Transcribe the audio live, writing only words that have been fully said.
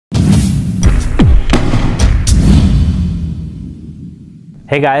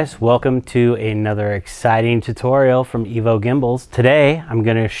Hey guys, welcome to another exciting tutorial from EVO Gimbals. Today I'm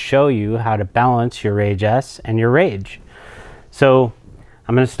going to show you how to balance your Rage-S and your Rage. So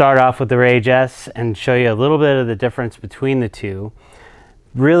I'm going to start off with the Rage-S and show you a little bit of the difference between the two.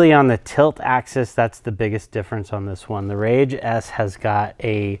 Really on the tilt axis, that's the biggest difference on this one. The Rage-S has got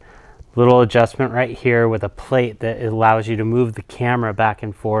a little adjustment right here with a plate that allows you to move the camera back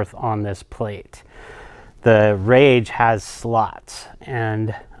and forth on this plate. The Rage has slots,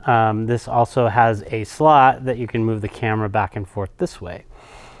 and this also has a slot that you can move the camera back and forth this way.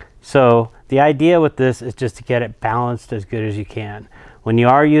 So the idea with this is just to get it balanced as good as you can. When you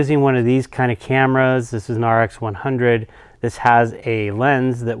are using one of these kind of cameras, this is an RX100, this has a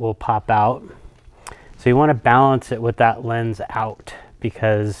lens that will pop out. So you want to balance it with that lens out,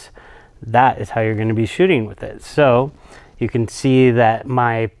 because that is how you're going to be shooting with it. So you can see that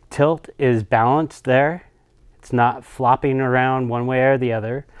my tilt is balanced there. It's not flopping around one way or the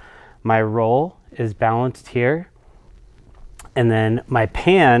other. My roll is balanced here. And then my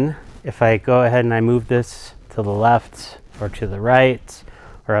pan, if I go ahead and I move this to the left or to the right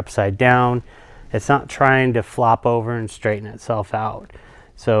or upside down, it's not trying to flop over and straighten itself out.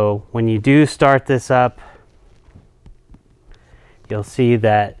 So when you do start this up, you'll see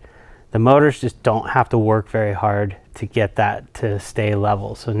that the motors just don't have to work very hard to get that to stay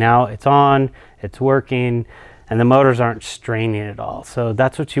level. So now it's on, it's working, and the motors aren't straining at all. So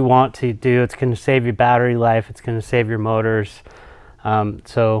that's what you want to do. It's going to save your battery life. It's going to save your motors.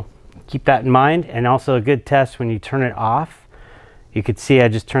 So keep that in mind. And also a good test when you turn it off. You could see I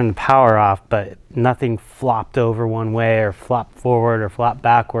just turned the power off, but nothing flopped over one way or flopped forward or flopped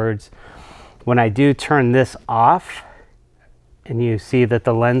backwards. When I do turn this off and you see that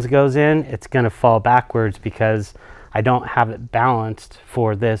the lens goes in, it's going to fall backwards because I don't have it balanced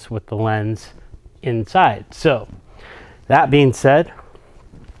for this with the lens inside. So that being said,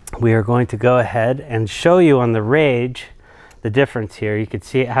 we are going to go ahead and show you on the Rage the difference here. You can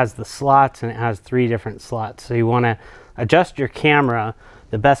see it has the slots and it has 3 different slots. So you want to adjust your camera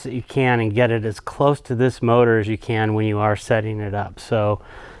the best that you can and get it as close to this motor as you can when you are setting it up. So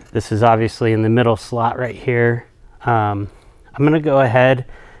this is obviously in the middle slot right here. I'm going to go ahead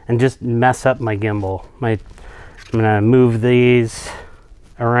and just mess up my gimbal. I'm going to move these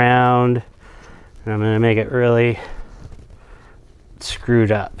around, and I'm going to make it really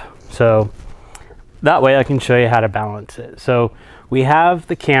screwed up. So that way I can show you how to balance it. So we have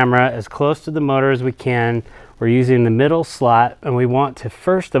the camera as close to the motor as we can. We're using the middle slot, and we want to,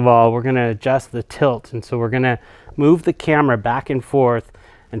 first of all, we're going to adjust the tilt. And so we're going to move the camera back and forth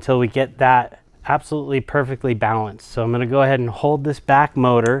until we get that absolutely perfectly balanced. So I'm going to go ahead and hold this back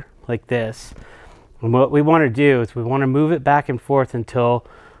motor like this. And what we want to do is we want to move it back and forth until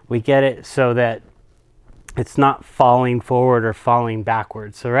we get it so that it's not falling forward or falling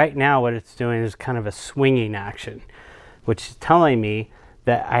backwards. So right now what it's doing is kind of a swinging action, which is telling me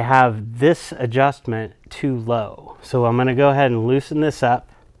that I have this adjustment too low. So I'm going to go ahead and loosen this up,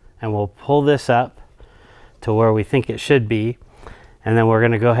 and we'll pull this up to where we think it should be. And then we're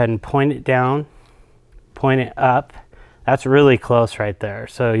going to go ahead and point it down, point it up. That's really close right there.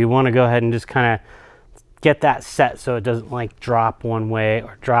 So you want to go ahead and just kind of get that set so it doesn't like drop one way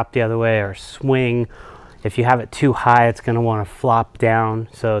or drop the other way or swing. If you have it too high, it's going to want to flop down.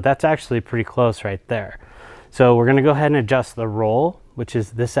 So that's actually pretty close right there. So we're going to go ahead and adjust the roll, which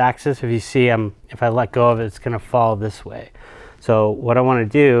is this axis. If you see, if I let go of it, it's going to fall this way. So what I want to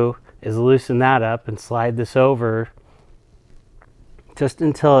do is loosen that up and slide this over just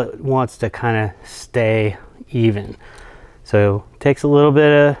until it wants to kind of stay even. So it takes a little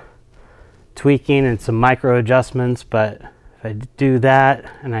bit of tweaking and some micro adjustments, but if I do that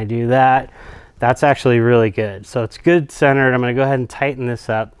and I do that, that's actually really good. So it's good centered. I'm going to go ahead and tighten this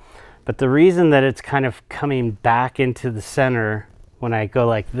up. But the reason that it's kind of coming back into the center when I go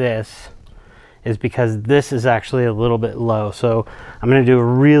like this is because this is actually a little bit low. So I'm going to do a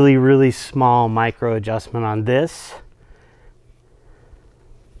really, really small micro adjustment on this.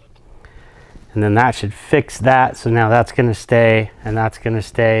 And then that should fix that. So now that's going to stay and that's going to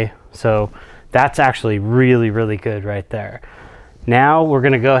stay. So that's actually really, really good right there. Now we're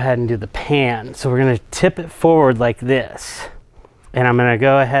going to go ahead and do the pan. So we're going to tip it forward like this. And I'm going to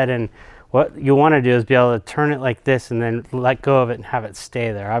go ahead, and what you want to do is be able to turn it like this and then let go of it and have it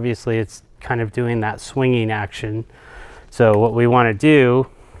stay there. Obviously it's kind of doing that swinging action. So what we want to do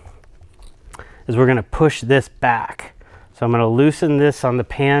is we're going to push this back. So I'm going to loosen this on the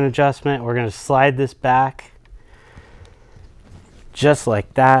pan adjustment. We're going to slide this back just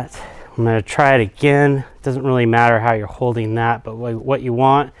like that. I'm going to try it again. It doesn't really matter how you're holding that, but what you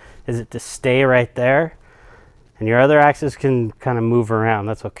want is it to stay right there. And your other axis can kind of move around,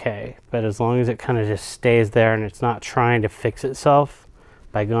 that's okay. But as long as it kind of just stays there and it's not trying to fix itself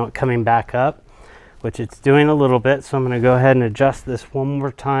by coming back up, which it's doing a little bit. So I'm going to go ahead and adjust this one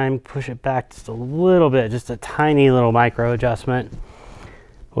more time, push it back just a little bit, just a tiny little micro adjustment.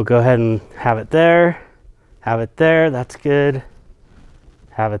 We'll go ahead and have it there, that's good.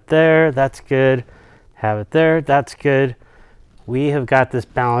 Have it there, that's good. Have it there, that's good. We have got this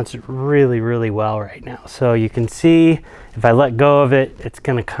balanced really, really well right now. So you can see if I let go of it, it's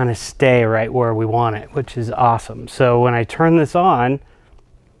going to kind of stay right where we want it, which is awesome. So when I turn this on,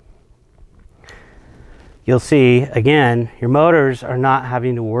 you'll see, again, your motors are not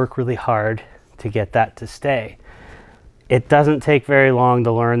having to work really hard to get that to stay. It doesn't take very long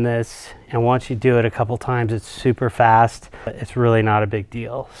to learn this, and once you do it a couple times, it's super fast. It's really not a big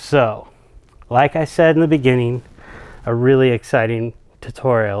deal. So, like I said in the beginning, a really exciting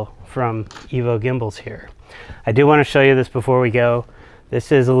tutorial from EVO Gimbals here. I do want to show you this before we go.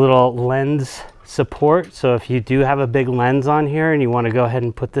 This is a little lens support, so if you do have a big lens on here and you want to go ahead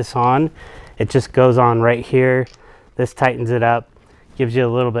and put this on, it just goes on right here. This tightens it up, gives you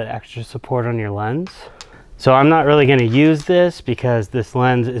a little bit extra support on your lens. So I'm not really going to use this because this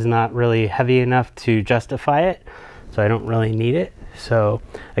lens is not really heavy enough to justify it, so I don't really need it. So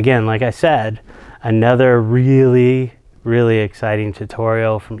again, like I said, another really, really exciting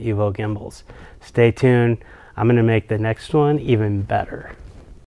tutorial from EVO Gimbals. Stay tuned. I'm going to make the next one even better.